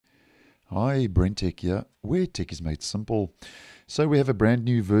Hi, BrenTech here, where tech is made simple. So we have a brand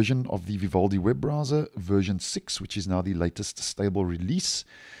new version of the Vivaldi web browser, version 6, which is now the latest stable release,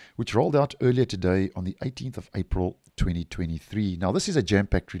 which rolled out earlier today on the 18th of April 2023. Now this is a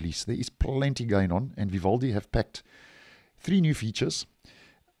jam-packed release. There is plenty going on, and Vivaldi have packed 3 new features,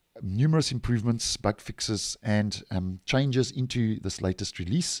 numerous improvements, bug fixes, and changes into this latest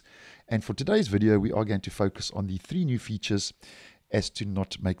release. And for today's video, we are going to focus on the 3 new features as to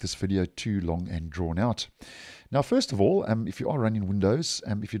not make this video too long and drawn out. Now, first of all, if you are running Windows,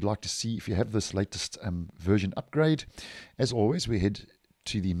 if you'd like to see if you have this latest version upgrade, as always, we head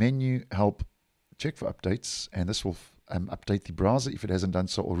to the menu, help, check for updates, and this will update the browser if it hasn't done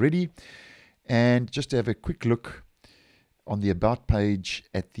so already. And just to have a quick look on the About page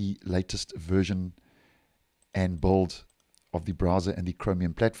at the latest version and build of the browser and the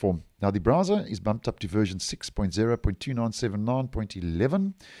Chromium platform. Now the browser is bumped up to version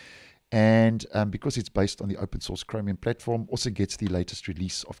 6.0.2979.11, and because it's based on the open source Chromium platform, also gets the latest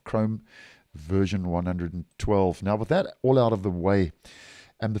release of Chrome version 112. Now with that all out of the way,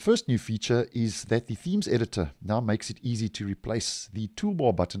 the first new feature is that the themes editor now makes it easy to replace the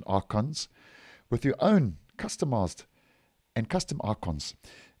toolbar button icons with your own customized and custom icons.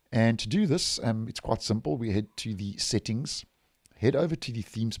 And to do this, it's quite simple. We head to the settings, head over to the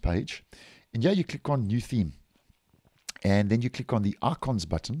themes page, and here you click on new theme. And then you click on the icons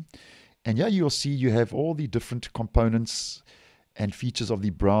button. And here you'll see you have all the different components and features of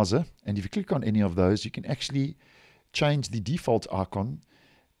the browser. And if you click on any of those, you can actually change the default icon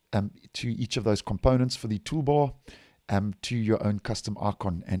to each of those components for the toolbar to your own custom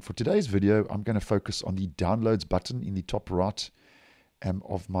icon. And for today's video, I'm going to focus on the downloads button in the top right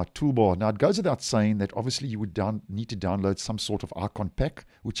of my toolbar. Now it goes without saying that obviously you would need to download some sort of icon pack,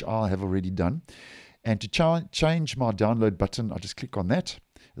 which I have already done. And to change my download button, I just click on that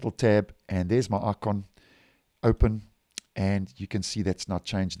little tab, and there's my icon, open, and you can see that's now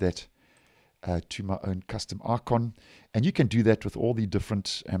changed that to my own custom icon. And you can do that with all the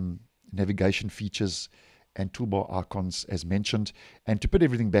different navigation features and toolbar icons as mentioned. And to put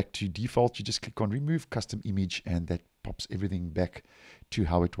everything back to default, you just click on remove custom image, and that pops everything back to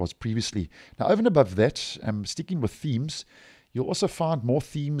how it was previously. Now over and above that, sticking with themes, you'll also find more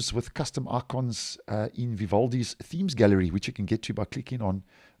themes with custom icons in Vivaldi's themes gallery, which you can get to by clicking on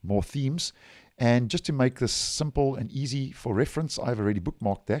more themes. And just to make this simple and easy for reference, I've already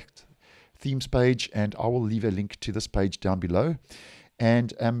bookmarked that themes page, and I will leave a link to this page down below.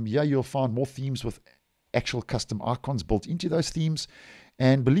 And yeah, you'll find more themes with actual custom icons built into those themes.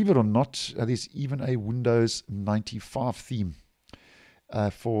 And believe it or not, there's even a Windows 95 theme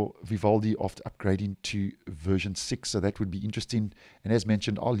for Vivaldi after upgrading to version 6. So that would be interesting. And as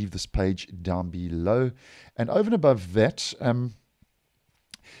mentioned, I'll leave this page down below. And over and above that,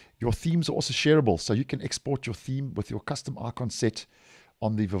 your themes are also shareable. So you can export your theme with your custom icon set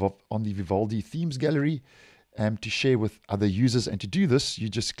on the Vivaldi themes gallery to share with other users. And to do this, you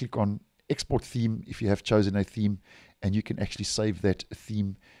just click on export theme if you have chosen a theme, and you can actually save that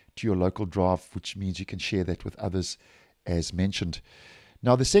theme to your local drive, which means you can share that with others as mentioned.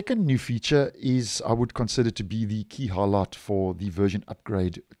 Now the second new feature is I would consider to be the key highlight for the version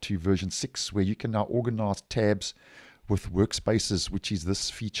upgrade to version 6, where you can now organize tabs with Workspaces, which is this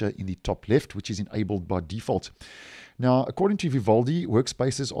feature in the top left, which is enabled by default. Now according to Vivaldi,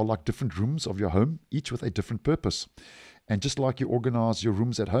 Workspaces are like different rooms of your home, each with a different purpose. And just like you organize your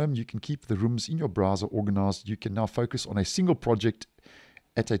rooms at home, you can keep the rooms in your browser organized. You can now focus on a single project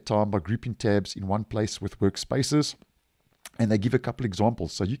at a time by grouping tabs in one place with Workspaces. And they give a couple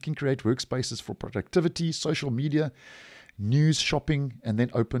examples. So you can create Workspaces for productivity, social media, news, shopping, and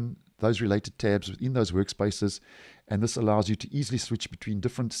then open those related tabs within those Workspaces. And this allows you to easily switch between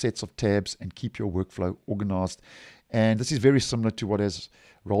different sets of tabs and keep your workflow organized. And this is very similar to what has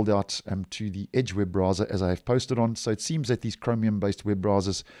rolled out to the Edge web browser, as I have posted on. So it seems that these Chromium-based web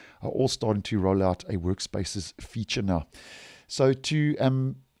browsers are all starting to roll out a Workspaces feature now. So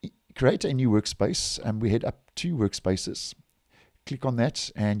to create a new workspace, we head up to Workspaces, click on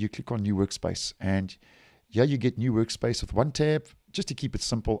that, and you click on New Workspace. And here you get New Workspace with one tab. Just to keep it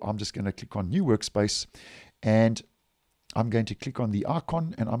simple, I'm just going to click on New Workspace, and I'm going to click on the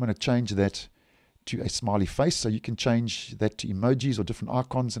icon, and I'm going to change that to a smiley face. So you can change that to emojis or different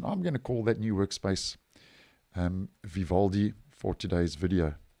icons, and I'm going to call that New Workspace Vivaldi for today's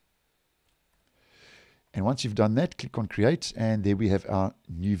video. And once you've done that, click on Create, and there we have our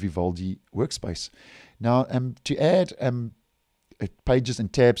new Vivaldi workspace. Now, to add pages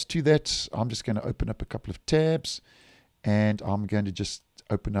and tabs to that, I'm just going to open up a couple of tabs, and I'm going to just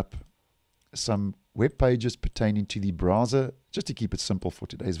open up some web pages pertaining to the browser just to keep it simple for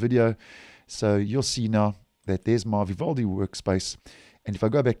today's video. So you'll see now that there's my Vivaldi workspace. And if I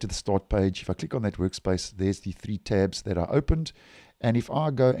go back to the start page, if I click on that workspace, there's the 3 tabs that are opened. And if I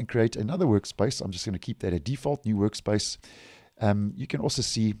go and create another workspace, I'm just going to keep that a default new workspace. You can also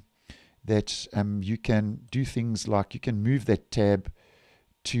see that you can do things like you can move that tab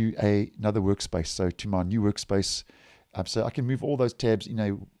to another workspace. So to my new workspace, so I can move all those tabs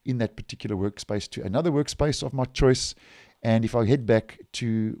in that particular workspace to another workspace of my choice. And if I head back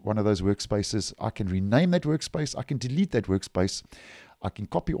to one of those workspaces, I can rename that workspace, I can delete that workspace, I can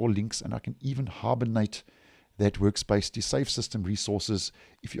copy all links, and I can even hibernate that workspace to save system resources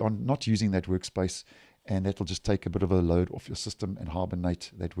if you are not using that workspace. And that will just take a bit of a load off your system and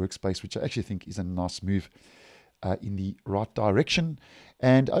hibernate that workspace, which I actually think is a nice move in the right direction.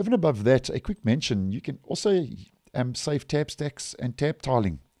 And over and above that, a quick mention, you can also save tab stacks and tab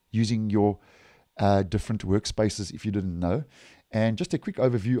tiling using your different workspaces if you didn't know. And just a quick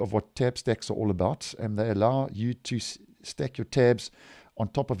overview of what tab stacks are all about. They allow you to stack your tabs on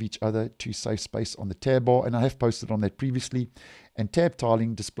top of each other to save space on the tab bar, and I have posted on that previously. And tab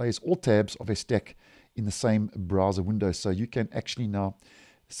tiling displays all tabs of a stack in the same browser window, so you can actually now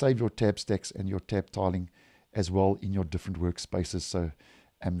save your tab stacks and your tab tiling as well in your different workspaces. So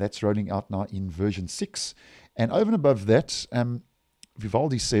that's rolling out now in version 6. And over and above that,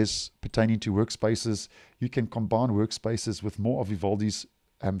 Vivaldi says, pertaining to workspaces, you can combine workspaces with more of Vivaldi's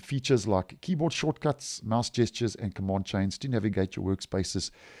features like keyboard shortcuts, mouse gestures, and command chains to navigate your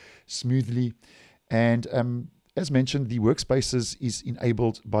workspaces smoothly. And as mentioned, the workspaces is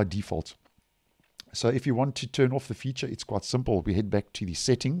enabled by default. So if you want to turn off the feature, it's quite simple. We head back to the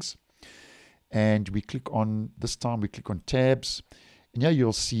settings and we click on, this time we click on tabs. And here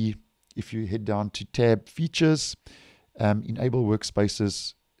you'll see, if you head down to tab features, enable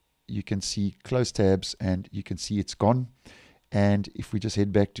workspaces, you can see close tabs and you can see it's gone. And if we just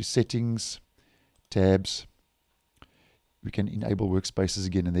head back to settings, tabs, we can enable workspaces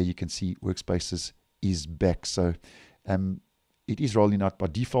again, and there you can see workspaces is back. So it is rolling out by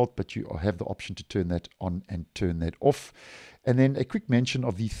default, but you have the option to turn that on and turn that off. And then a quick mention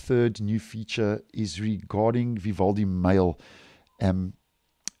of the third new feature is regarding Vivaldi Mail. And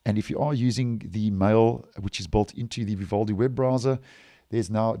if you are using the Mail, which is built into the Vivaldi web browser, there's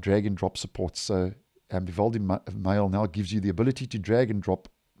now drag and drop support. So Vivaldi Mail now gives you the ability to drag and drop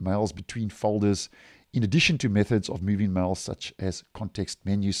mails between folders, in addition to methods of moving mails such as context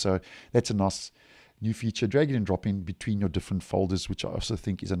menus. So that's a nice new feature, dragging and dropping between your different folders, which I also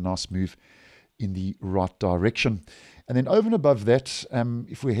think is a nice move in the right direction. And then over and above that,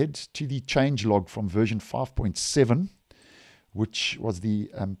 if we head to the change log from version 5.7, which was the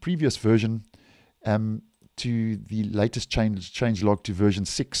previous version, to the latest change log to version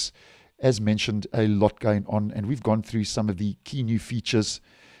 6, as mentioned, a lot going on, and we've gone through some of the key new features.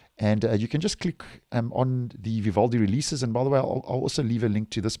 And you can just click on the Vivaldi releases. And by the way, I'll also leave a link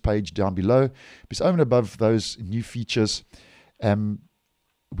to this page down below, because over and above those new features,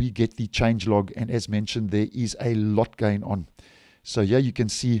 we get the changelog. And as mentioned, there is a lot going on. So here you can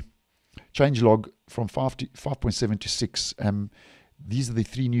see changelog from 5.7 to 6. These are the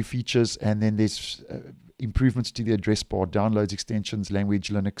 3 new features. And then there's improvements to the address bar, downloads, extensions, language,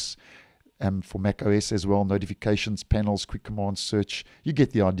 Linux, for Mac OS as well, notifications, panels, quick command search. You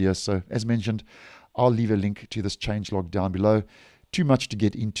get the idea. So as mentioned, I'll leave a link to this changelog down below. Too much to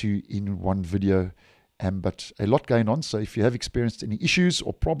get into in one video, but a lot going on. So if you have experienced any issues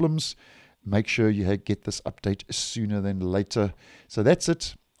or problems, make sure you get this update sooner than later. So that's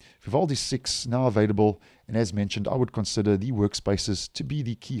it. Vivaldi 6 now available. And as mentioned, I would consider the workspaces to be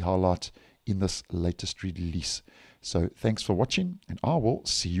the key highlight in this latest release. So thanks for watching, and I will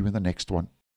see you in the next one.